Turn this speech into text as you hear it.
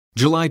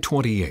July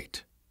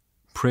 28.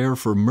 Prayer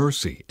for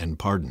mercy and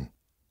pardon.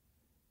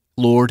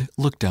 Lord,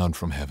 look down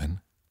from heaven.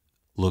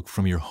 Look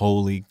from your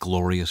holy,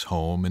 glorious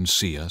home and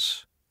see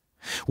us.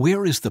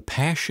 Where is the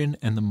passion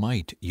and the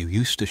might you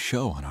used to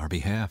show on our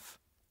behalf?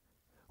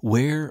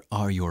 Where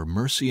are your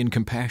mercy and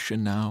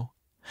compassion now?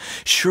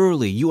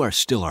 Surely you are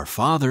still our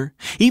Father.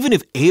 Even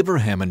if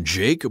Abraham and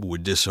Jacob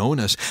would disown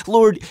us,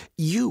 Lord,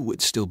 you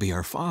would still be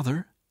our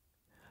Father.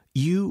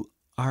 You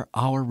are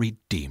our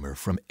Redeemer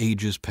from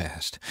ages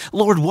past.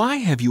 Lord, why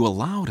have you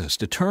allowed us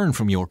to turn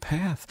from your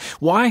path?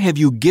 Why have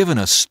you given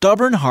us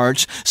stubborn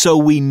hearts so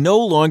we no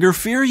longer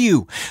fear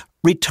you?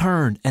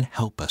 Return and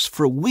help us,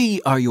 for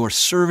we are your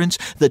servants,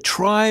 the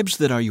tribes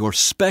that are your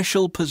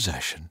special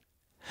possession.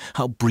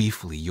 How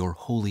briefly your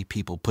holy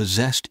people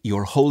possessed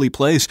your holy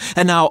place,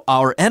 and now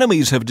our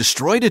enemies have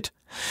destroyed it.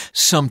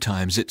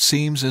 Sometimes it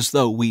seems as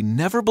though we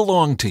never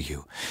belonged to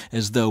you,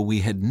 as though we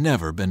had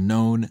never been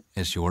known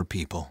as your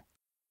people.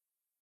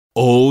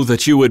 Oh,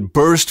 that you would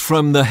burst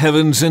from the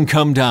heavens and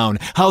come down,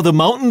 how the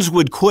mountains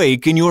would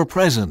quake in your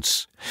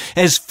presence.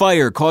 As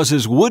fire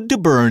causes wood to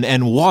burn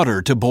and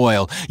water to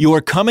boil,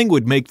 your coming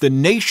would make the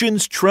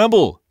nations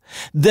tremble.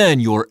 Then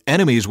your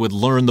enemies would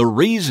learn the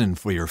reason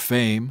for your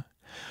fame.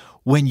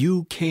 When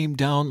you came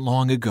down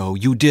long ago,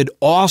 you did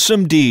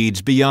awesome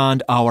deeds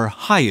beyond our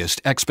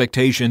highest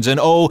expectations, and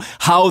oh,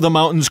 how the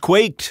mountains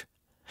quaked!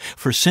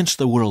 For since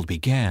the world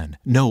began,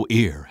 no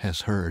ear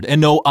has heard,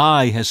 and no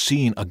eye has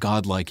seen a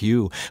God like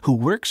you, who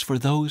works for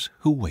those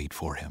who wait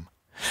for him.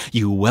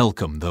 You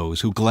welcome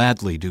those who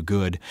gladly do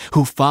good,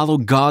 who follow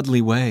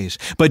godly ways.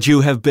 But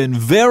you have been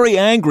very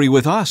angry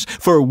with us,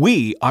 for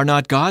we are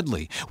not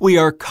godly. We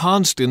are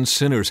constant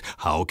sinners.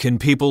 How can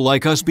people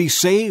like us be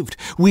saved?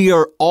 We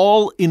are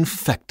all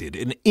infected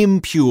and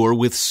impure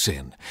with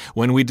sin.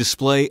 When we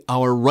display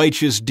our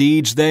righteous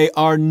deeds, they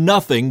are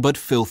nothing but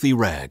filthy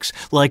rags.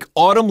 Like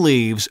autumn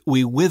leaves,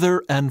 we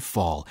wither and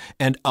fall,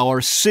 and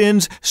our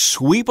sins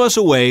sweep us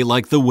away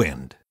like the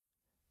wind.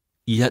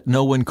 Yet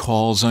no one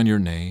calls on your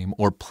name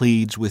or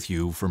pleads with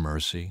you for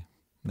mercy.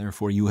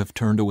 Therefore you have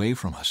turned away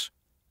from us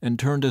and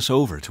turned us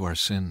over to our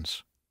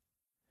sins.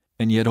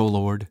 And yet, O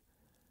Lord,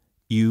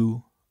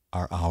 you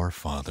are our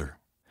Father.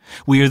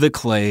 We are the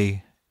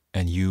clay,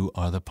 and you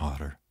are the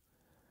potter.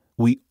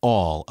 We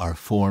all are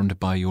formed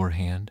by your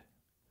hand.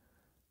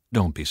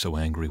 Don't be so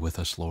angry with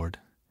us, Lord.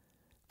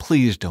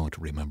 Please don't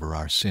remember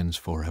our sins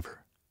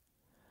forever.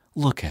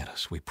 Look at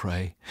us, we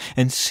pray,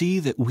 and see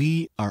that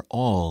we are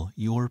all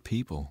your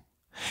people.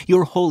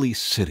 Your holy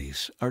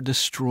cities are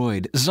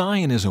destroyed.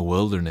 Zion is a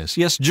wilderness.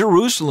 Yes,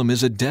 Jerusalem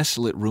is a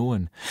desolate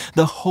ruin.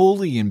 The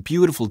holy and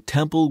beautiful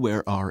temple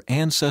where our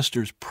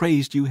ancestors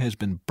praised you has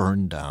been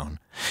burned down,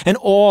 and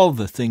all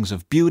the things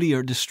of beauty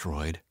are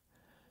destroyed.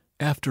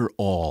 After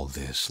all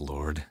this,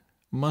 Lord,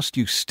 must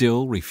you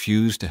still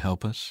refuse to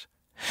help us?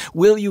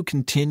 Will you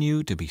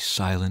continue to be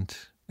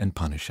silent and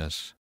punish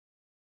us?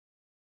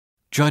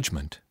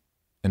 Judgment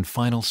and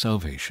final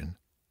salvation.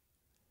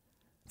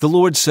 The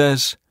Lord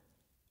says,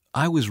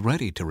 I was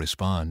ready to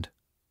respond,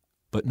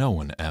 but no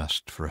one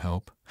asked for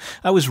help.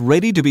 I was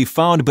ready to be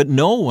found, but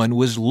no one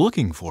was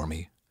looking for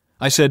me.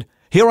 I said,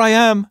 here I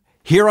am,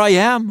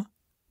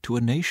 to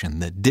a nation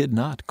that did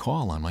not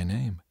call on my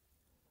name.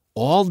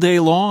 All day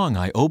long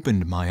I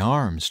opened my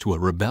arms to a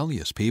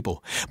rebellious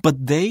people,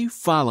 but they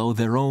follow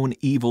their own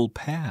evil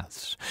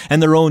paths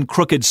and their own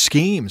crooked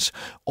schemes.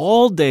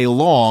 All day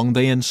long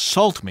they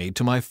insult me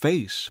to my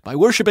face by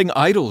worshiping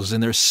idols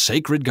in their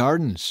sacred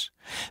gardens.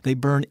 They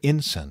burn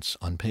incense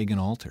on pagan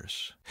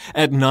altars.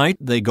 At night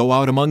they go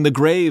out among the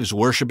graves,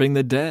 worshiping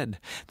the dead.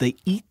 They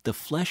eat the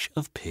flesh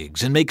of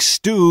pigs and make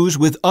stews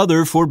with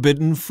other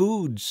forbidden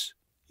foods.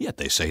 Yet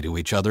they say to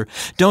each other,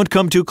 don't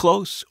come too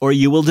close, or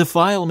you will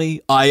defile me.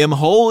 I am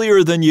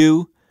holier than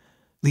you.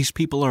 These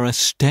people are a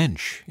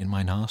stench in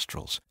my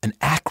nostrils, an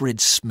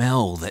acrid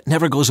smell that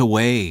never goes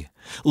away.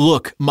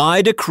 Look,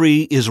 my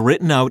decree is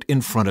written out in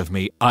front of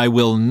me. I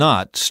will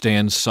not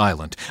stand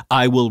silent.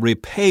 I will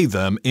repay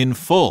them in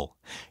full.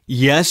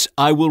 Yes,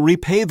 I will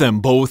repay them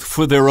both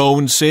for their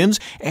own sins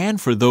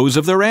and for those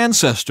of their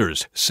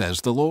ancestors,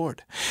 says the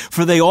Lord.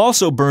 For they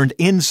also burned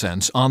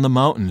incense on the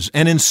mountains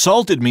and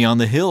insulted me on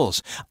the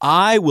hills.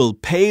 I will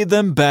pay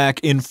them back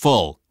in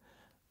full.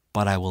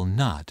 But I will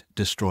not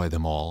destroy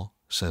them all,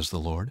 says the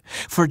Lord.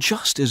 For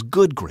just as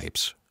good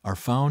grapes are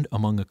found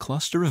among a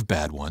cluster of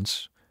bad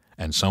ones,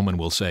 and someone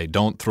will say,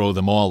 don't throw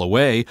them all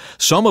away,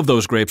 some of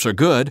those grapes are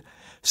good,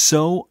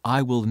 so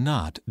I will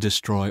not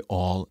destroy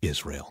all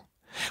Israel.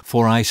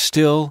 For I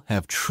still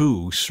have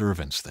true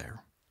servants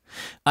there.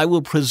 I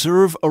will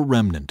preserve a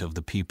remnant of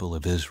the people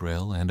of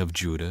Israel and of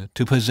Judah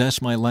to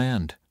possess my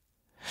land.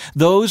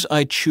 Those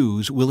I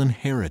choose will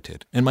inherit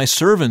it, and my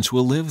servants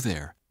will live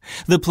there.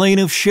 The plain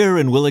of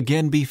Sharon will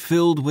again be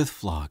filled with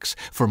flocks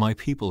for my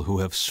people who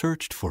have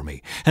searched for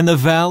me, and the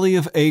valley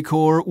of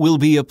Achor will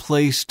be a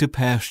place to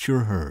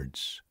pasture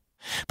herds.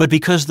 But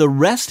because the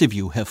rest of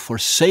you have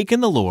forsaken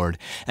the Lord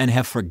and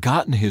have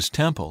forgotten His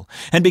temple,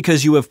 and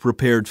because you have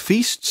prepared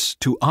feasts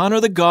to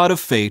honor the God of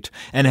fate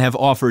and have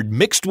offered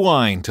mixed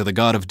wine to the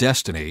God of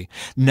destiny,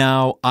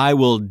 now I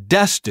will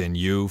destine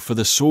you for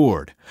the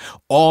sword.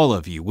 All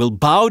of you will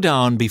bow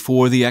down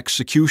before the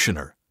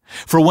executioner.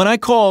 For when I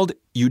called,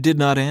 you did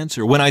not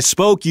answer. When I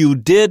spoke, you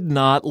did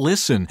not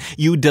listen.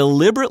 You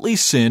deliberately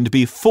sinned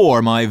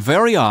before my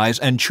very eyes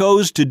and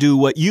chose to do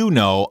what you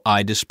know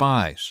I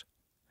despise.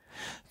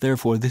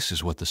 Therefore, this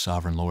is what the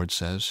Sovereign Lord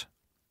says.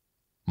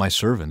 My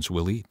servants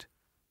will eat,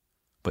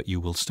 but you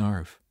will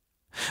starve.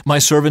 My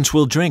servants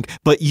will drink,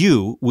 but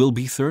you will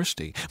be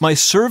thirsty. My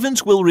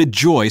servants will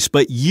rejoice,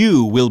 but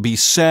you will be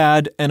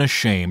sad and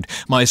ashamed.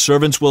 My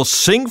servants will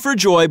sing for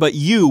joy, but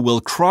you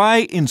will cry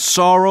in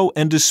sorrow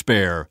and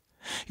despair.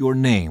 Your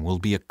name will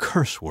be a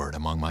curse word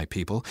among my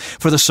people,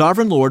 for the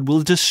Sovereign Lord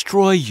will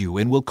destroy you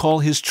and will call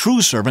His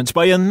true servants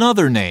by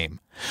another name.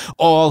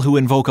 All who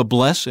invoke a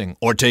blessing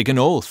or take an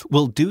oath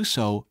will do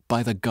so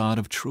by the God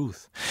of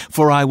truth.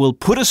 For I will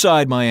put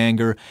aside my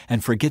anger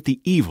and forget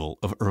the evil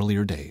of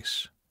earlier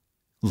days.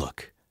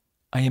 Look,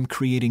 I am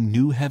creating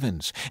new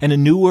heavens and a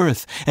new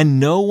earth, and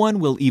no one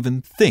will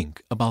even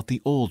think about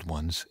the old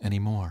ones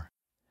anymore.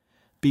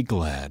 Be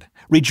glad,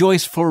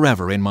 rejoice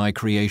forever in my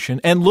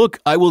creation, and look,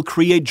 I will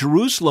create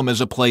Jerusalem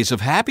as a place of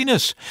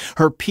happiness.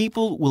 Her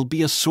people will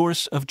be a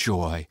source of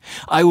joy.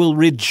 I will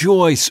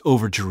rejoice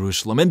over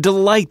Jerusalem and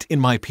delight in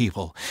my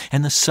people,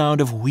 and the sound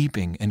of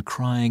weeping and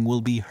crying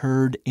will be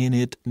heard in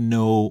it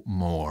no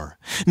more.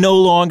 No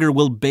longer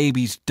will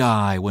babies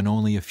die when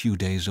only a few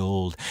days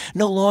old.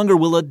 No longer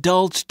will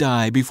adults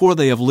die before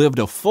they have lived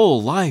a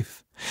full life.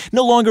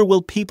 No longer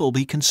will people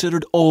be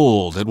considered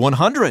old at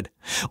 100.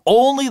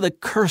 Only the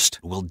cursed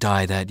will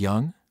die that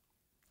young.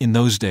 In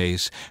those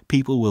days,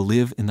 people will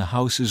live in the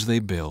houses they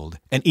build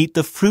and eat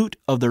the fruit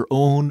of their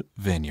own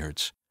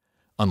vineyards.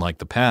 Unlike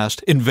the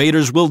past,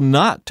 invaders will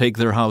not take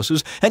their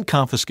houses and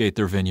confiscate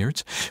their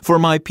vineyards, for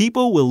my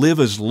people will live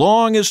as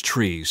long as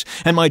trees,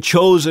 and my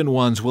chosen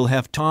ones will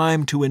have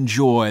time to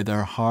enjoy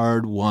their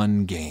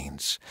hard-won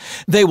gains.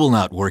 They will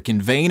not work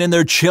in vain, and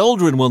their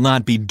children will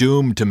not be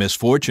doomed to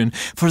misfortune,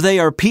 for they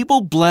are people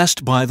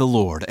blessed by the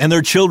Lord, and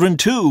their children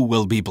too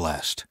will be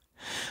blessed.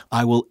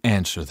 I will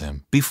answer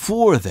them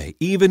before they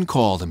even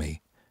call to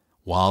me.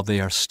 While they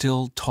are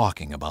still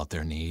talking about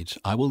their needs,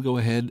 I will go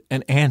ahead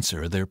and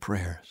answer their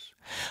prayers.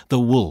 The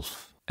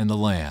wolf and the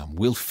lamb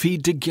will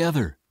feed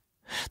together.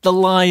 The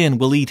lion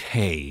will eat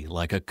hay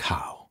like a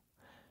cow,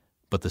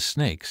 but the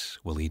snakes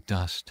will eat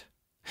dust.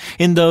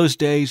 In those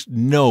days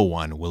no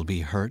one will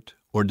be hurt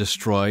or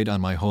destroyed on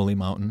my holy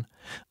mountain.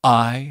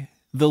 I,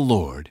 the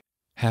Lord,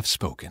 have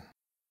spoken.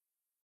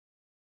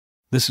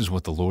 This is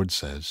what the Lord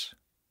says.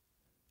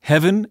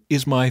 Heaven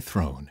is my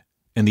throne,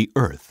 and the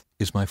earth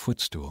is my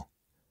footstool.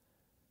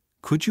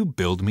 Could you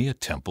build me a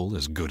temple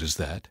as good as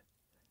that?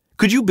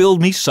 Could you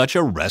build me such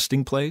a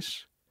resting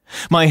place?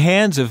 My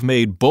hands have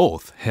made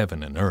both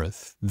heaven and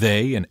earth.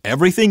 They and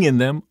everything in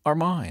them are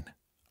mine.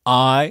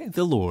 I,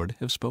 the Lord,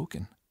 have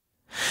spoken.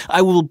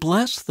 I will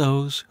bless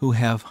those who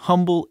have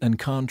humble and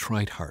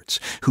contrite hearts,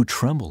 who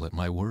tremble at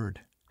my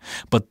word.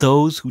 But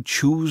those who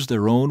choose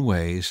their own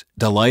ways,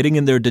 delighting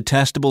in their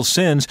detestable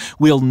sins,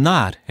 will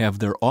not have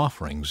their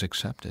offerings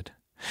accepted.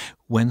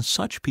 When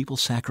such people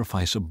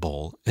sacrifice a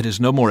bull, it is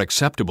no more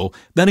acceptable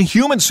than a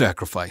human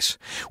sacrifice.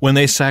 When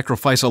they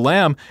sacrifice a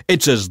lamb,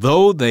 it's as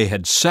though they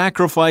had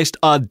sacrificed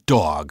a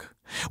dog.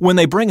 When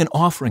they bring an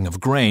offering of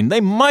grain,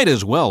 they might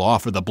as well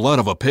offer the blood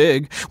of a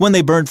pig. When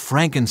they burn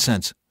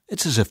frankincense,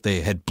 it's as if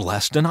they had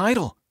blessed an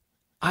idol.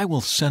 I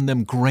will send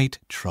them great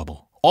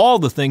trouble, all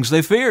the things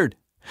they feared.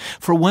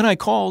 For when I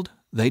called,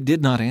 they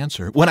did not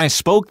answer. When I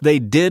spoke, they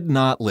did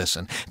not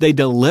listen. They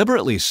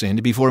deliberately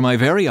sinned before my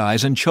very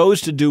eyes and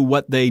chose to do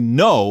what they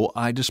know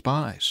I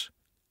despise.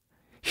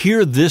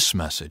 Hear this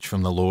message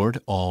from the Lord,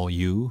 all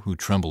you who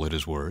tremble at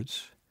His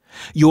words.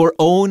 Your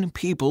own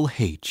people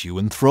hate you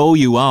and throw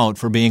you out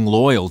for being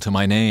loyal to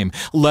my name.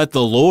 Let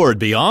the Lord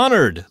be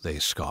honored, they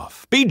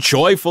scoff. Be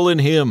joyful in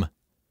Him.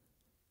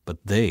 But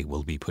they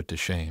will be put to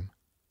shame.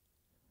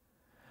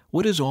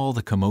 What is all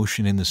the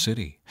commotion in the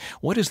city?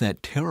 What is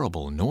that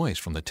terrible noise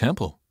from the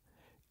temple?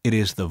 It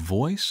is the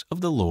voice of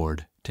the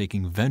Lord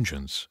taking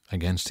vengeance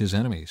against His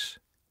enemies.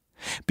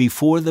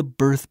 Before the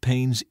birth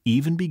pains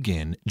even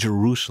begin,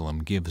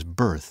 Jerusalem gives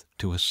birth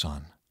to a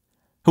son.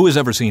 Who has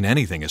ever seen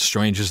anything as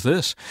strange as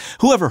this?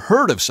 Who ever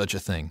heard of such a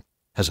thing?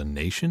 Has a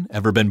nation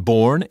ever been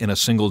born in a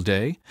single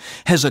day?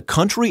 Has a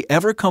country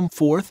ever come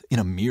forth in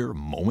a mere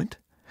moment?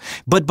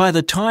 But by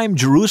the time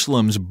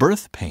Jerusalem's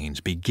birth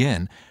pains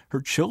begin, her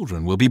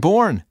children will be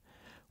born.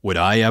 Would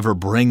I ever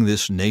bring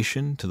this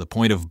nation to the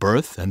point of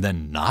birth and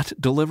then not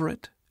deliver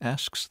it?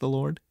 Asks the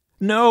Lord.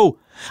 No,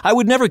 I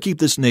would never keep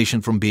this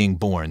nation from being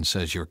born,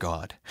 says your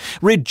God.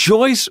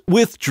 Rejoice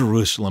with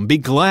Jerusalem. Be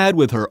glad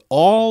with her,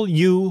 all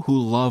you who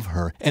love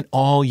her and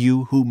all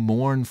you who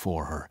mourn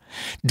for her.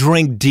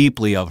 Drink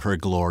deeply of her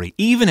glory,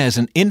 even as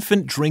an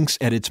infant drinks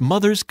at its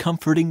mother's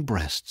comforting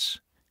breasts.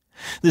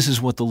 This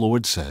is what the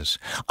Lord says,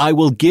 I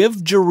will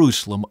give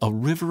Jerusalem a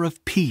river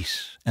of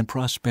peace and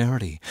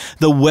prosperity.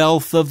 The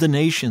wealth of the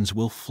nations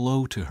will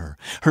flow to her.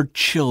 Her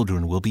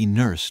children will be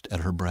nursed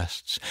at her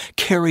breasts,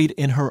 carried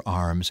in her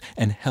arms,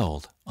 and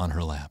held on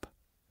her lap.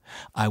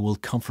 I will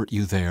comfort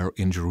you there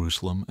in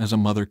Jerusalem as a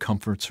mother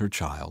comforts her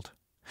child.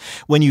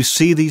 When you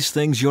see these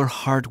things, your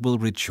heart will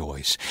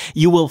rejoice.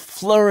 You will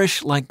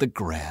flourish like the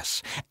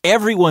grass.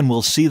 Everyone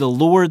will see the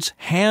Lord's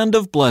hand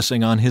of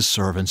blessing on his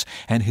servants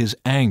and his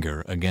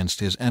anger against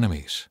his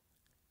enemies.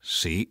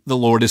 See, the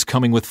Lord is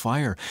coming with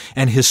fire,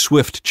 and his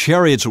swift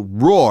chariots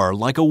roar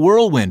like a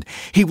whirlwind.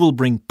 He will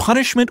bring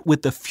punishment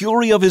with the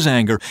fury of his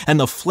anger and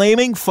the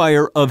flaming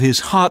fire of his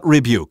hot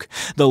rebuke.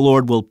 The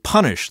Lord will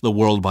punish the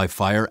world by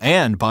fire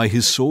and by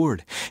his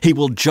sword. He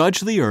will judge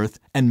the earth,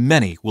 and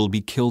many will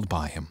be killed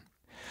by him.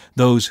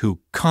 Those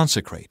who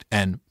consecrate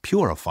and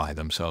purify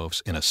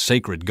themselves in a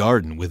sacred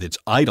garden with its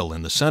idol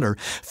in the center,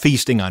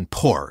 feasting on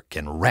pork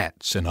and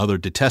rats and other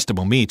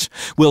detestable meats,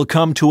 will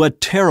come to a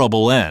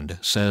terrible end,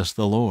 says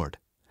the Lord.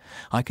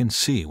 I can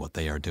see what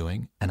they are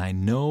doing, and I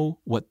know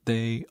what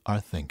they are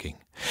thinking.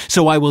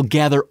 So I will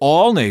gather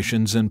all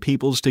nations and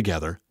peoples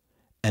together,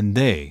 and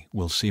they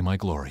will see my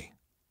glory.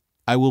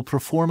 I will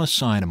perform a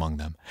sign among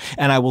them,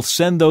 and I will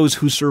send those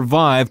who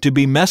survive to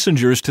be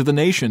messengers to the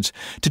nations,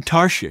 to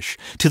Tarshish,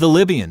 to the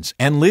Libyans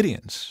and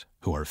Lydians,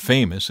 who are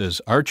famous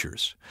as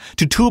archers,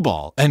 to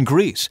Tubal and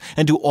Greece,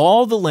 and to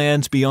all the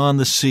lands beyond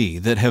the sea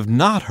that have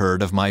not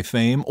heard of my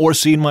fame or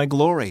seen my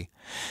glory.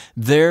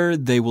 There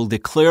they will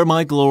declare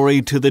my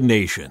glory to the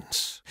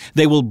nations.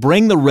 They will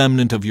bring the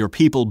remnant of your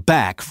people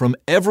back from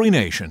every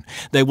nation.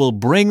 They will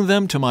bring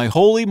them to my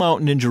holy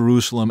mountain in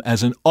Jerusalem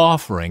as an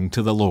offering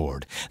to the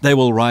Lord. They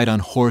will ride on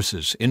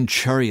horses, in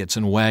chariots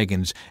and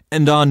wagons,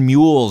 and on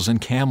mules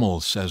and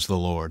camels, says the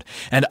Lord.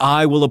 And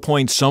I will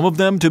appoint some of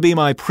them to be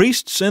my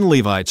priests and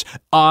Levites.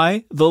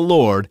 I, the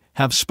Lord,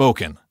 have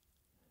spoken.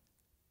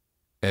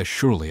 As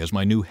surely as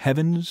my new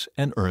heavens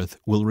and earth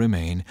will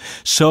remain,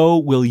 so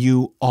will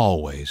you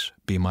always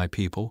be my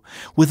people,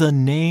 with a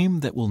name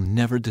that will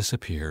never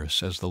disappear,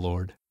 says the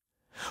Lord.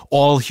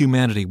 All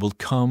humanity will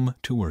come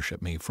to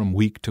worship me from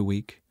week to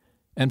week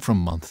and from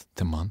month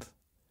to month.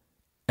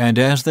 And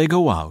as they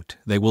go out,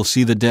 they will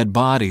see the dead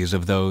bodies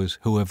of those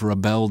who have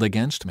rebelled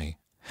against me.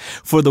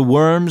 For the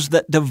worms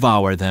that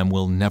devour them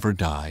will never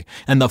die,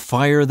 and the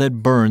fire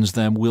that burns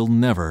them will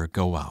never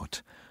go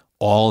out.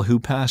 All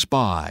who pass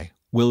by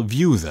will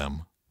view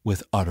them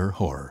with utter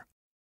horror.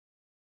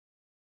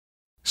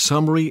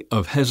 Summary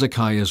of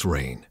Hezekiah's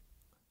reign.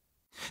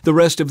 The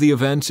rest of the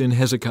events in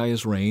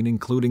Hezekiah's reign,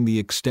 including the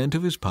extent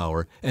of his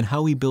power and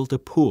how he built a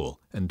pool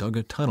and dug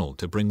a tunnel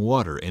to bring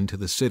water into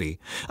the city,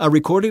 are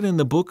recorded in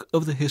the book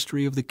of the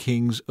history of the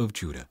kings of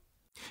Judah.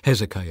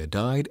 Hezekiah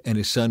died, and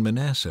his son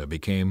Manasseh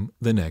became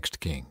the next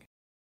king.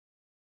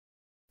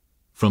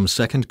 From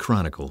 2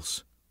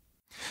 Chronicles.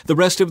 The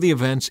rest of the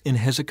events in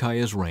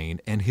Hezekiah's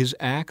reign and his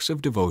acts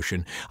of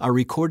devotion are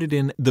recorded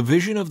in the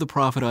vision of the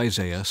prophet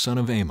Isaiah, son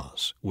of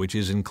Amos, which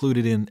is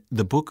included in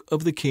the book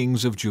of the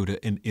kings of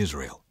Judah and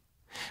Israel.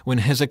 When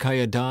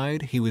Hezekiah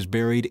died, he was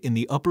buried in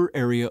the upper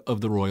area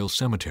of the royal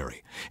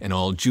cemetery, and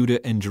all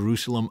Judah and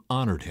Jerusalem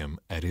honored him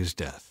at his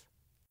death.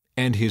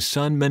 And his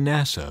son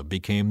Manasseh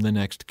became the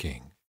next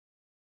king.